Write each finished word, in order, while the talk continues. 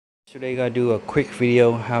Today, gonna do a quick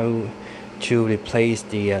video how to replace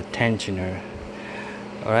the tensioner.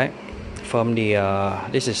 All right, from the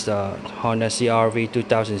this is the Honda CRV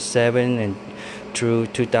 2007 and through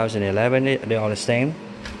 2011. They're all the same.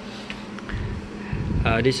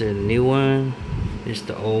 This is a new one. This is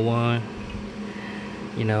the old one.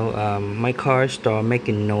 You know, my car started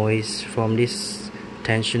making noise from this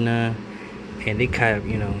tensioner, and it kind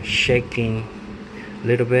of shaking a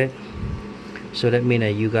little bit. So that means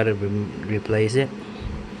that you gotta replace it.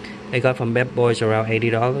 I got from Bad Boys around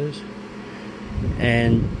 $80,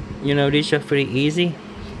 and these are pretty easy.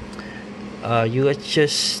 You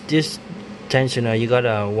adjust this tensioner. You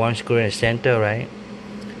got one screw in the center, right?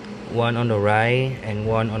 One on the right and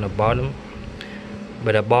one on the bottom.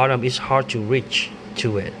 But the bottom is hard to reach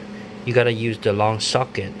to it. You gotta use the long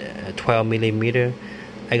socket, 12mm.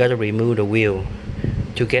 I gotta remove the wheel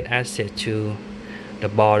to get access to the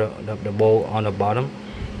bottom, the bolt on the bottom.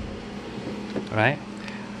 All right,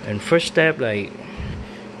 and first step, like,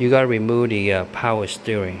 you gotta remove the power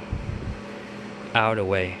steering out of the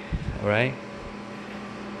way. All right,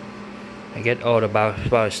 I get all the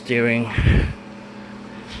power steering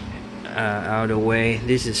out of the way.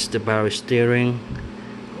 This is the power steering.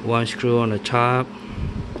 One screw on the top,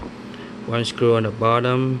 one screw on the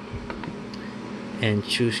bottom, and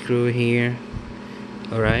two screws here.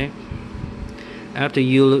 All right. After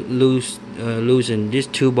you loosen these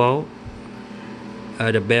two bolts,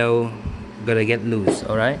 the belt gonna get loose.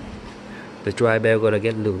 All right, the dry belt gonna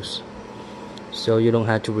get loose, so you don't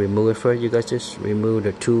have to remove it first. You guys just remove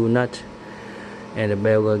the two nuts, and the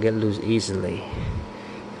belt will get loose easily.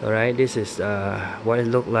 All right, this is what it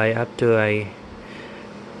looked like after I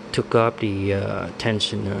took off the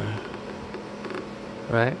tensioner.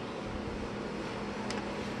 Right,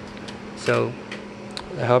 so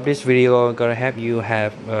I hope this video gonna help you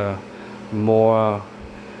have more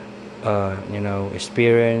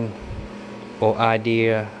experience or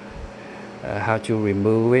idea how to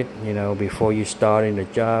remove it, before you start in the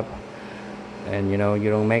job, and you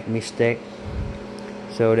don't make mistake.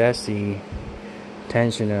 So that's the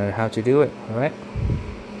tensioner, how to do it. All right,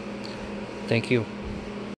 thank you.